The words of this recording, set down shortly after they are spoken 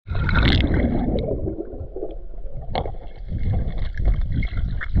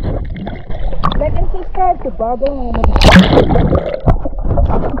What'd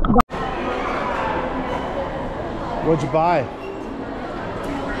you buy?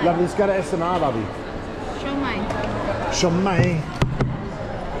 Lovely, let's go to SNR, lovey. Shumai.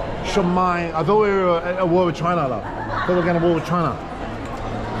 I thought we were at a war with China, love. I thought we were going to war with China.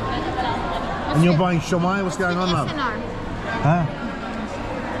 And you're buying shumai? What's going on, love? Huh?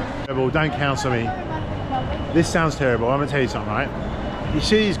 Terrible, don't counsel me. This sounds terrible. I'm going to tell you something, right? You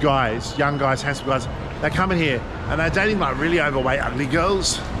see these guys, young guys, handsome guys, they come in here and they're dating like really overweight, ugly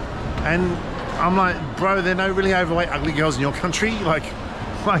girls. And I'm like, bro, there are no really overweight, ugly girls in your country. Like,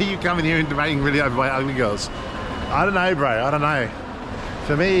 why are you coming here and dating really overweight, ugly girls? I don't know, bro, I don't know.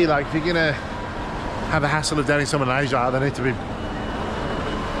 For me, like, if you're gonna have the hassle of dating someone in Asia, they need to be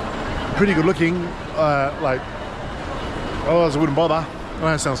pretty good looking, like, otherwise I wouldn't bother. I know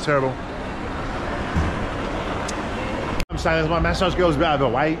it sounds terrible. I'm saying my massage girl's a bit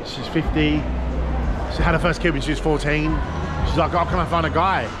overweight, she's 50. She had her first kid when she was 14. She's like, oh, can I find a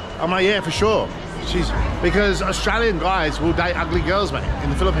guy? I'm like, yeah, for sure. Because Australian guys will date ugly girls, mate, in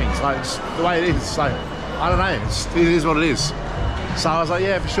the Philippines. Like, it's the way it is. Like, I don't know, it is what it is. So I was like,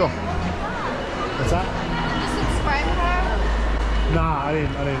 yeah, for sure. What's that? Did you subscribe her? Nah, I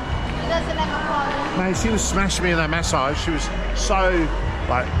didn't. She doesn't have a problem. Mate, she was smashing me in that massage. She was so,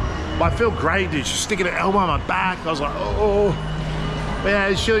 like, I feel great, dude. She's sticking her elbow on my back. I was like, oh. But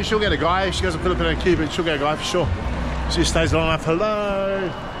yeah, she'll get a guy. If she goes to Filipino and Cuba, she'll get a guy for sure. She stays long enough. Hello.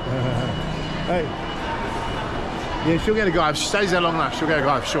 Hey. Yeah, she'll get a guy. If she stays there long enough, she'll get a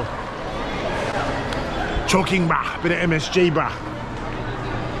guy for sure. Chalking, brah. Bit of MSG, brah.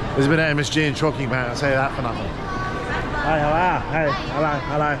 There's a bit of MSG in chalking, man. I'll tell you that for nothing. Hey, hello. Hey,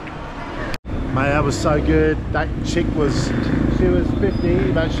 hello. Mate, that was so good. That chick was, she was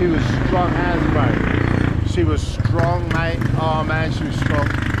 50, but she was strong as, bro. She was strong, mate. Oh man, she was strong.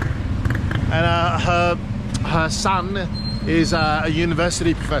 And her son is a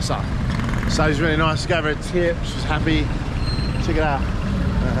university professor, so he's really nice. Gave her a tip. She's happy. Check it out.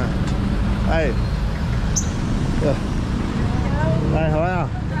 Hey. Yeah. Hey, hello.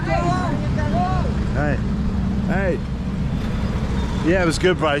 Hey. Yeah, it was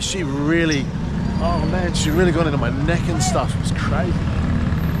good, bro. She really, oh man, she really got into my neck and stuff. It was crazy.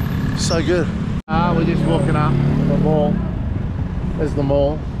 So good. We're just walking up the mall. There's the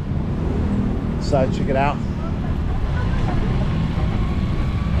mall. So check it out.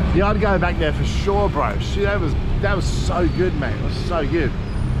 Yeah, I'd go back there for sure, bro. That was so good, mate. It was so good.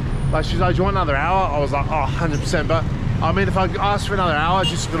 Like, she's like, do you want another hour? I was like, oh, 100%. But I mean, if I asked for another hour, I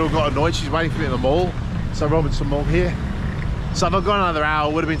just would have got annoyed. She's waiting for me in the mall. So Robinson Mall here. So if I'd got another hour,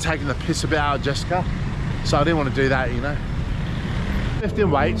 I would have been taking the piss a bit out of Jessica. So I didn't want to do that, you know.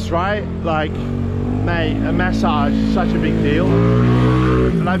 Lifting weights, right? Like, mate, a massage is such a big deal.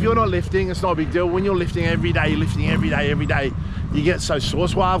 And if you're not lifting, it's not a big deal. When you're lifting every day, you get so sore.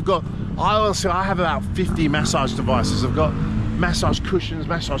 That's why I have about 50 massage devices. I've got massage cushions,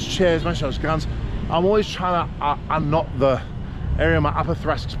 massage chairs, massage guns. I'm always trying to unknot the area of my upper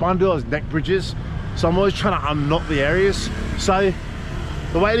thoracic spine, do those neck bridges. So I'm always trying to unknot the areas. So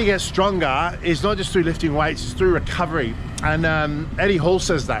the way to get stronger is not just through lifting weights, it's through recovery. And Eddie Hall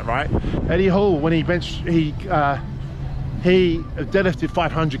says that, right? Eddie Hall, when he deadlifted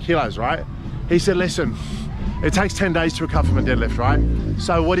 500 kilos, right? He said, listen, it takes 10 days to recover from a deadlift, right?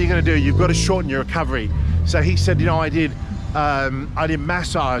 So what are you gonna do? You've got to shorten your recovery. So he said, you know, I did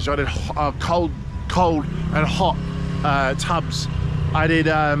massage, I did cold and hot tubs. I think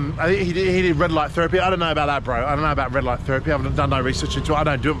he did red light therapy. I don't know about that, bro. I don't know about red light therapy. I haven't done no research into it. I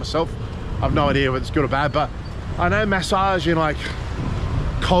don't do it myself. I've no idea whether it's good or bad, but I know massage in like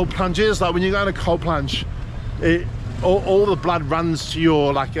cold plunges. Like when you go in a cold plunge, all the blood runs to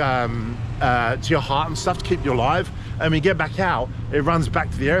your to your heart and stuff to keep you alive. And when you get back out, it runs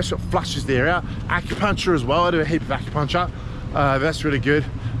back to the area, so it flushes the area. Acupuncture as well. I do a heap of acupuncture. That's really good.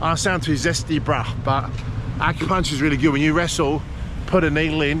 I sound too zesty, bruh, but acupuncture is really good. When you wrestle, put a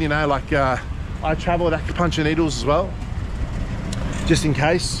needle in, you know, like I travel with acupuncture needles as well, just in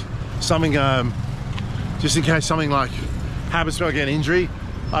case something like happens to me, I get an injury.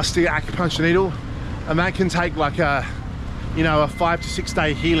 I stick an acupuncture needle, and that can take like a 5 to 6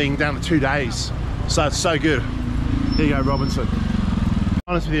 day healing down to 2 days. So it's so good. Here you go, Robinson.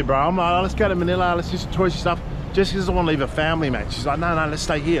 Honest with you, bro. I'm like, let's go to Manila, let's do some touristy stuff. Jessica doesn't want to leave her family, mate. She's like, no, let's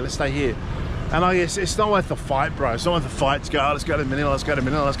stay here, And I guess it's not worth the fight, bro. It's not worth the fight to go, let's go to Manila, let's go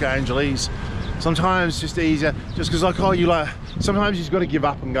Angeles. Sometimes it's just easier, just because like, sometimes you've got to give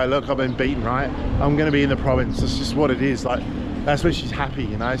up and go, look, I've been beaten, right? I'm going to be in the province. That's just what it is. Like, that's where she's happy,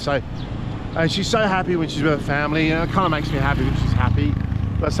 you know? So, and she's so happy when she's with her family. You know, it kind of makes me happy when she's happy.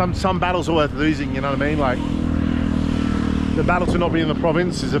 But some battles are worth losing, you know what I mean? Like, the battle to not be in the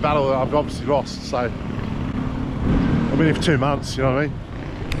province is a battle that I've obviously lost, so. I've been here for 2 months, you know what I mean?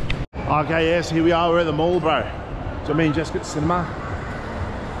 Okay, yes, here we are, we're at the mall, bro. So me and Jess got cinema.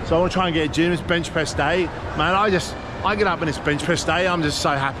 So I want to try and get a gym. It's bench press day. Man, I get up when it's bench press day, I'm just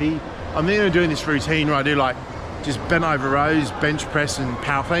so happy. I'm thinking of doing this routine where I do like, just bent over rows, bench press and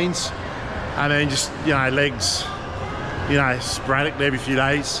power cleans. And then just, you know, legs, you know, sporadically every few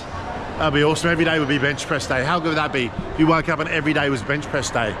days. That'd be awesome. Every day would be bench press day. How good would that be? If you woke up and every day was bench press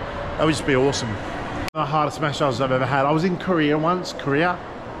day, that would just be awesome. The hardest massages I've ever had. I was in Korea once,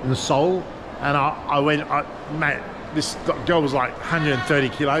 in Seoul, and I went, mate, this girl was like 130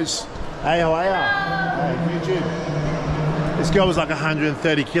 kilos. Hey, how are ya? Hey, YouTube. This girl was like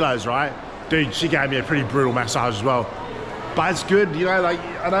 130 kilos, right? Dude, she gave me a pretty brutal massage as well. But it's good, you know, like,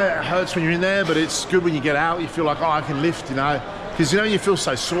 I know it hurts when you're in there, but it's good when you get out. You feel like, oh, I can lift, you know. Because, you know, you feel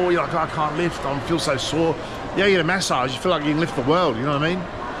so sore. You're like, oh, I can't lift, I feel so sore. Yeah, you get a massage, you feel like you can lift the world, you know what I mean?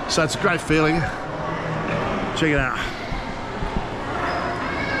 So it's a great feeling. Check it out.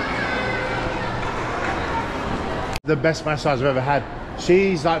 The best massage I've ever had.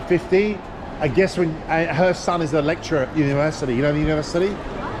 She's like 50. I guess when her son is a lecturer at university. You know the university?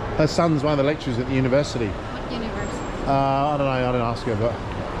 Her son's one of the lecturers at the university. What university? I don't know. I didn't ask her, but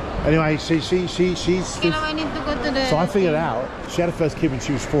anyway, she's. I need to go to the. So I figured out she had her first kid when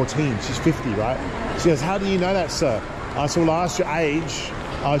she was 14. She's 50, right? She goes, "How do you know that, sir?" I said, "Well, I asked your age."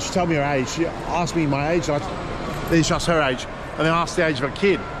 She told me her age. She asked me my age. Then she asked her age, and then asked the age of her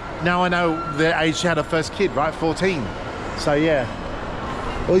kid. Now I know the age she had her first kid, right? 14. So yeah,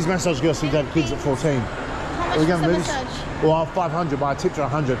 all these massage girls seem to have kids at 14. How much is the massage? Well, 500, but I tipped her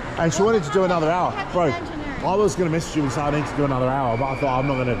 100. And she wanted to do another hour. Bro, I was going to message you and say I need to do another hour, but I thought I'm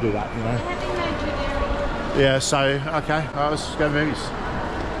not going to do that, you know? Yeah, so, okay, all right, let's go to the movies.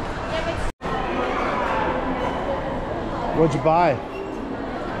 What'd you buy?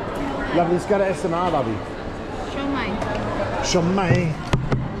 Lovely, let's go to SNR, lovey. Shumai.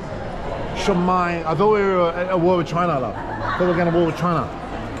 I thought we were at a war with China, love. I thought we were going to war with China.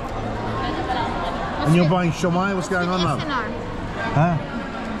 And you're buying shumai? What's going on, love? Huh?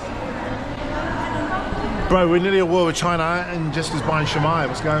 Bro, we're nearly at war with China and Jessica's buying shumai.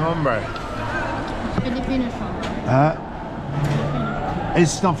 What's going on, bro? Filipino shumai.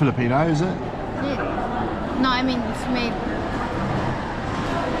 It's not Filipino, is it? Yeah. No, I mean it's made.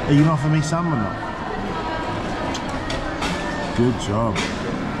 Are you gonna offer me some or not? Good job.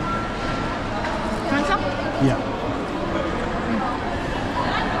 Want some? Yeah.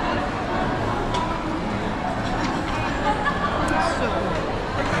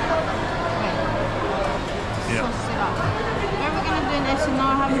 Yeah. What are we gonna do in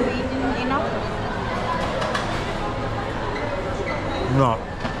SNR? Have you eaten enough? No.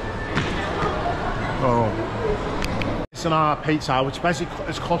 Oh. SNR pizza, which basically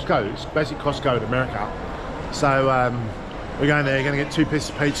is Costco. It's basically Costco in America. So we're going there, going to get 2 pieces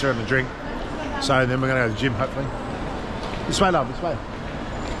of pizza and a drink. So then we're going to go to the gym, hopefully. This way, love, this way.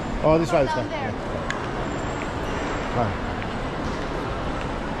 Oh, this way, this way. Yeah. Right.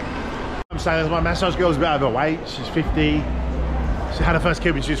 I'm saying my massage girl's a bit overweight. She's 50. She had her first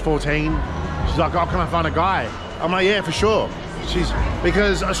kid when she was 14. She's like, oh, can I find a guy? I'm like, yeah, for sure.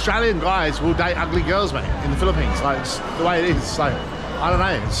 Because Australian guys will date ugly girls, mate, in the Philippines. Like, it's the way it is. So, I don't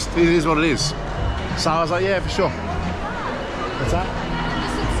know. It is what it is. So I was like, yeah, for sure. What's that?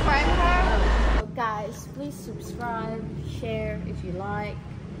 Just subscribe her. So guys, please subscribe, share if you like,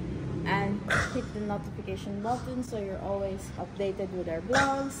 and hit the notification button so you're always updated with our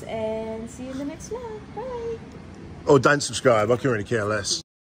vlogs. And see you in the next vlog. Bye. Or don't subscribe. I can really care less.